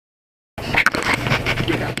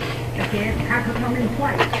can't have her come in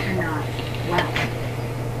twice and not laugh.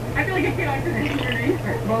 I feel like I can't answer this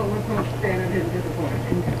morning. Well, let's hope Santa didn't disappoint.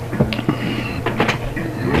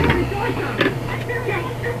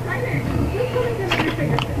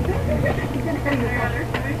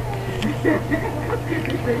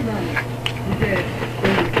 You did.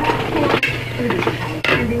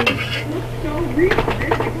 Candy. Looks so real.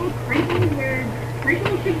 There's like little crinkles where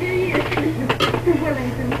crinkles should be. To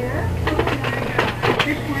Wellington here. Oh my god.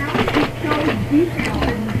 This clown is so detailed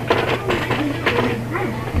and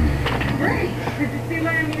incredible. Great. Did you see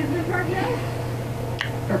my amusement park now?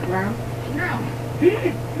 The clown? No. He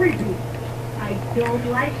is creepy. I don't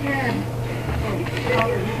like him. Oh, he's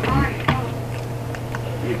fine.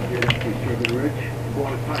 He's rich.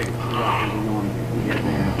 Bought a tiger. We get the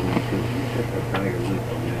animal because he took the tiger loose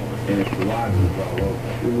on that. And if the live is all over,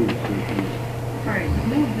 we need to see these. Alright,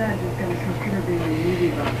 who judge is going to consider being a movie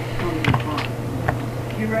about Tony Khan?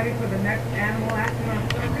 You ready for the next animal action on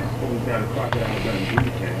circus? Oh, we got a crocodile gun in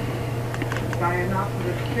detail.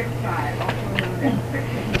 Rhinoceros 6'5", also known as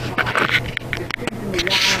Fiction Khan. It's in the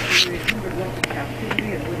wild for the human work in captivity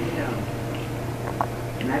and wouldn't know.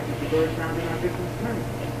 And that's just the bird found in our victim's tummy.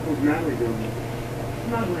 Who's Natalie doing?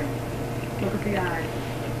 Smuggling. Look at the eyes.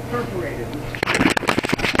 Perforated.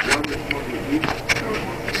 One that's smoking heat.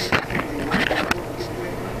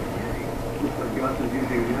 Looks like Gus is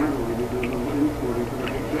using Natalie to do a little importing for the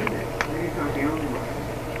big payday. These aren't the only ones.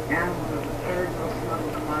 Animals are the third most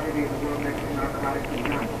smuggled commodity in the world next to narcotics and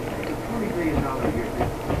guns. It's a $20 billion a year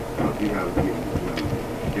business. I'll see how it's getting the money.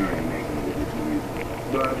 Journey making with this music.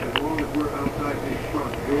 But as long as we're outside this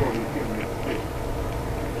front door, we can make it.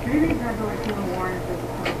 Maybe he's not going to a warrant for the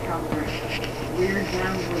point caliber. Weird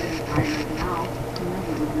downward in Tiger's mouth. He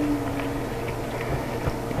never would be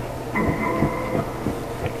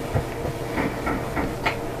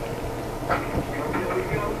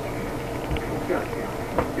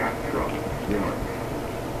Got trouble. Yeah.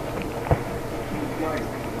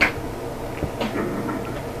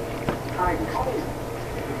 Tiger.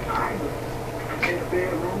 Tiger. In the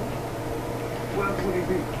bedroom. What else would he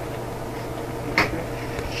be?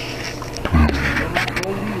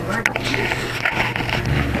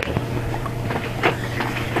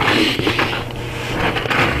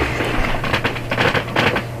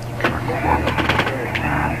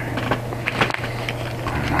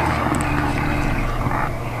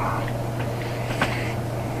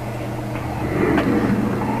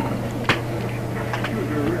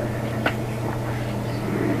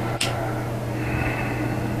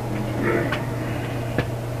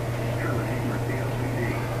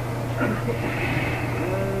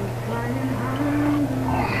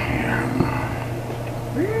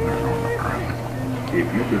 If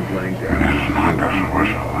you've been playing down,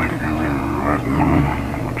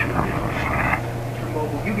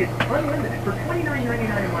 You get unlimited for $29.99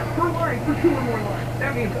 a month per line for 2 or more lines.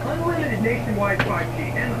 That means unlimited nationwide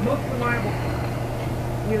 5G and the most reliable.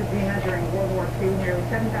 Iwo during World War II, nearly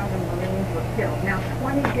 7,000 Marines were killed. Now,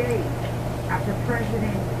 20 days after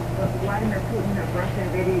President Vladimir Putin of Russia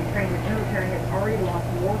invaded Ukraine, the military has already lost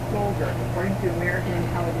more soldiers, according to American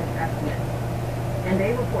intelligence estimates. And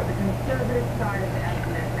they report the conservative side of the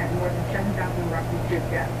estimate at more than 7,000 Russian troop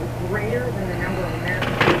deaths, was greater than the number of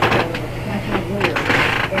American troops killed in 20 years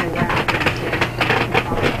in Iraq and Afghanistan.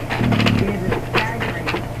 It is a staggering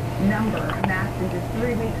number amassed in just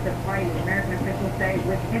 3 weeks of fighting, American officials say,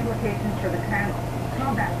 with implications for the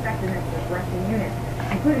combat effectiveness of Russian units,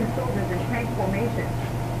 including soldiers in tank formation.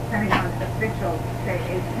 Pentagon officials say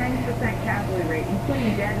a 10% casualty rate,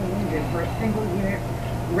 including dead and wounded, for a single unit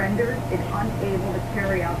renders it unable to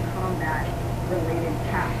carry out combat-related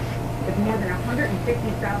tasks. With more than 150,000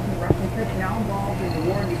 Russian troops now involved in the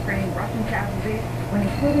war in Ukraine, Russian casualties, when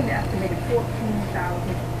including the estimated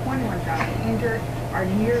 21,000 injured, are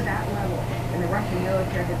near that level. And the Russian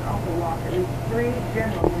military has also lost at least 3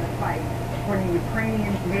 generals in the fight, according to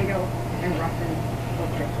Ukrainian, NATO, and Russian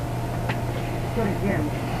officials. Go to Jim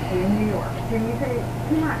in New York. Jim, you say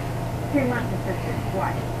too much. Too much assistance.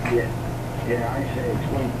 Why? Yeah, I say it's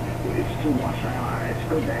too much. It's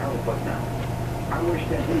good to help, but I wish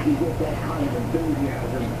that we could get that kind of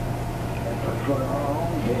enthusiasm for our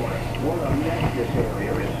own boy. What a mess this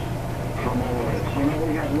area is from all this. You know,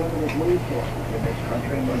 we have limited resources in this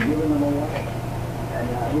country, and we're giving them away. And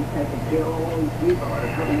we've taken care of all these people that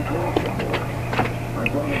are coming across the board. My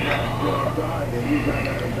brother just died, and he got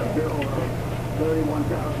a bill of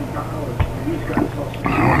 $31,000. He's got Social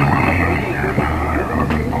Security.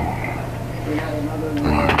 We had another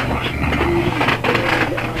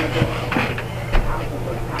down the houses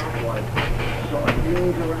of Cowboys. So it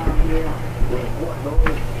means around here. with what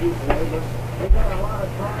those cheap labor. They got a lot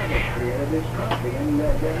of targets here in this country, and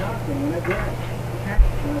they're not being addressed. Okay.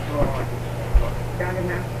 That's all I can say. Down in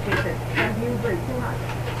Massachusetts. Have you agree too much?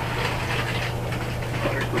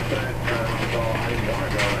 100%. So I didn't want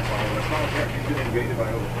to go that far. When a contract has been invaded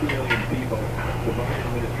by over 2 million people, the Biden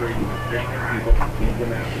administration is flying people into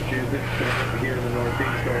Massachusetts, here in the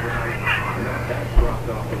Northeast overnight, and that's dropped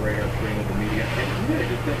off the radar screen of the media. And you really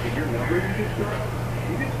just think that your numbers you just threw out,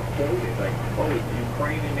 you just quoted like, oh, it's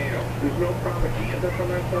Ukraine and NATO. There's no propaganda from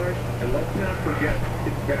that side. And let's not forget,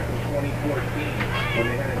 it's back in 2014 when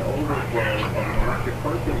they had an overflow of an elected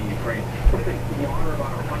person in Ukraine. What did they slaughter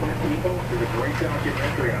about 100 people? There's a great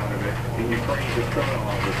documentary out of it in Ukraine just showing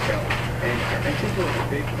all this stuff. And I think there was a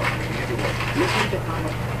big propaganda war. Listen to how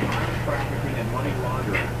much child trafficking and money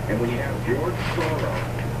laundering. And when you have George Soros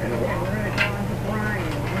and a Yeah, lot we're going to go on to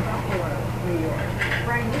Brian in Buffalo, New York.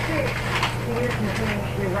 Brian, what's the years between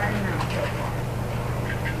your writing now so far?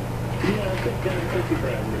 Yeah, I think that's pretty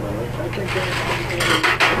bad, you know. I think that's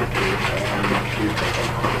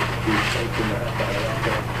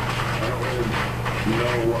I don't really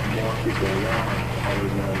know what more people want other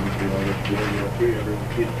than, you know, this video here. Everyone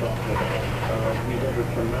keeps talking about he's under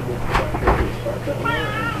tremendous pressure to start that war,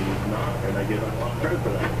 and he's not, and I give him a lot of credit for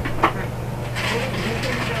that. Do you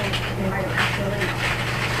think you might have actually,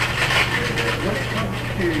 When it comes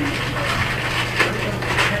to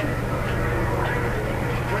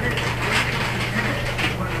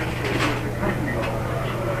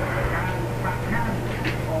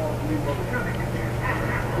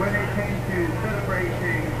when it came to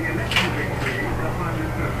celebrating the election victory, the Prime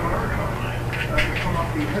Minister of Florida to come up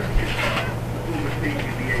the hostage trial, the former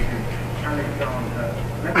CCB agent Alexander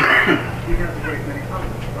Levin. He has a great many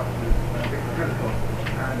others, such as Victor Peloton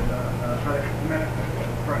and Alex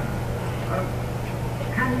Menefee, friends.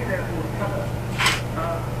 Can you therefore tell us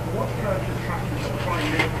what first attracted the Prime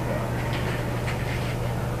Minister?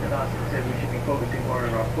 And us said we should be focusing more on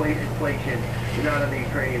our inflation, not on the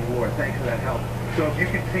Ukrainian war. Thanks for that help. So if you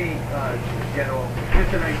can see, General,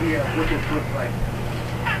 just an idea of what this looks like.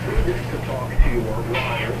 Good to talk to your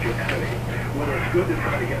rival, your enemy, whether it's good to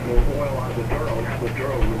try to get more oil out of the Duro and have the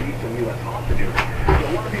Duro release some U.S. hostages. So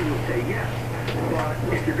a lot of people would say yes, but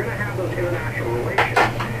if you're going to have those international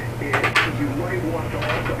relations, you might want to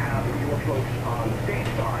also have your folks on the state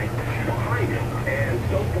side behind it. And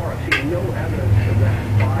so far, I've seen no evidence that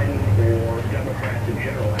Biden or Democrats in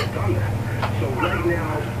general have done that. So right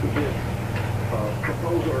now, this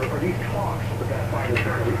proposal or these talks that Biden's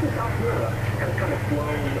done, at least in South Florida, has kind of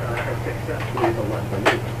flown as successfully as a lesson.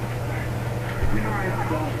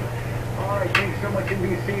 All right, thanks so much,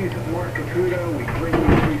 NBC's Mark Caputo. We greatly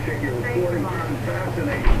appreciate your reporting. Some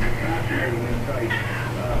fascinating insight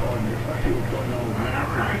on especially what's going on with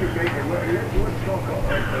NASA. Peter Baker, let's talk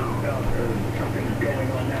about something going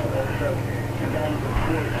on now also, and that is, of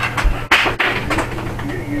course,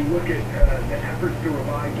 you look at the efforts to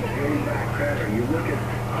revive the Build Back Better. You look at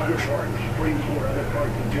other parts, Supreme Court, other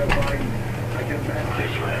parts of Joe Biden's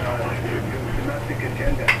domestic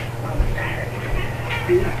agenda.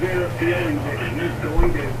 Is there a feeling that he's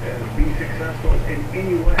going to be successful in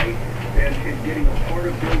any way in getting a part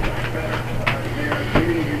of Build Back Better? They're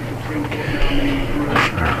getting his Supreme Court nominee through.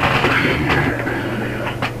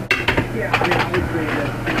 Yeah, I mean, obviously,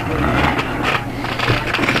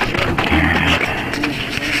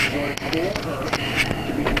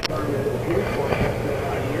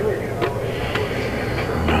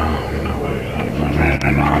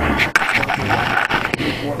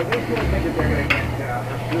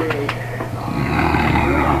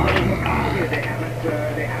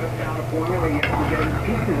 they haven't found a formula yet for getting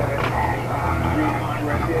pieces of it through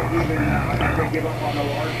Congress, even as they give up on the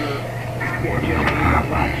larger package and they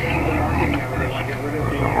want to change the marketing of it. They want to get rid of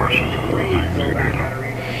the grades, Build Back Better,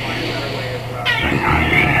 even and find a better way of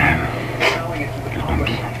selling it to the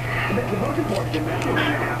public. The most important dimension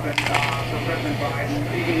that happened for President Biden,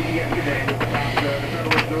 even yesterday, was about the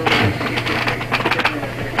Federal Reserve raising interest rates, certainly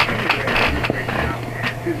they're going to continue to raise interest rates now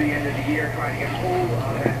through the end of the year, trying to get hold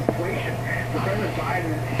of that inflation. For President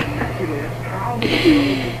Biden, that's probably the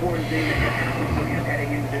most important thing that can happen for him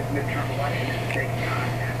heading into this midterm election is to take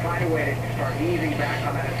time, find a way to start easing back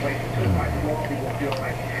on that inflation so that by fall people feel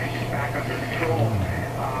like it's back under control.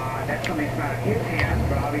 That's something that's not in his hands,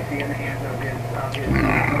 but obviously in the hands of his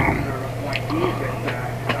Federal Reserve appointees.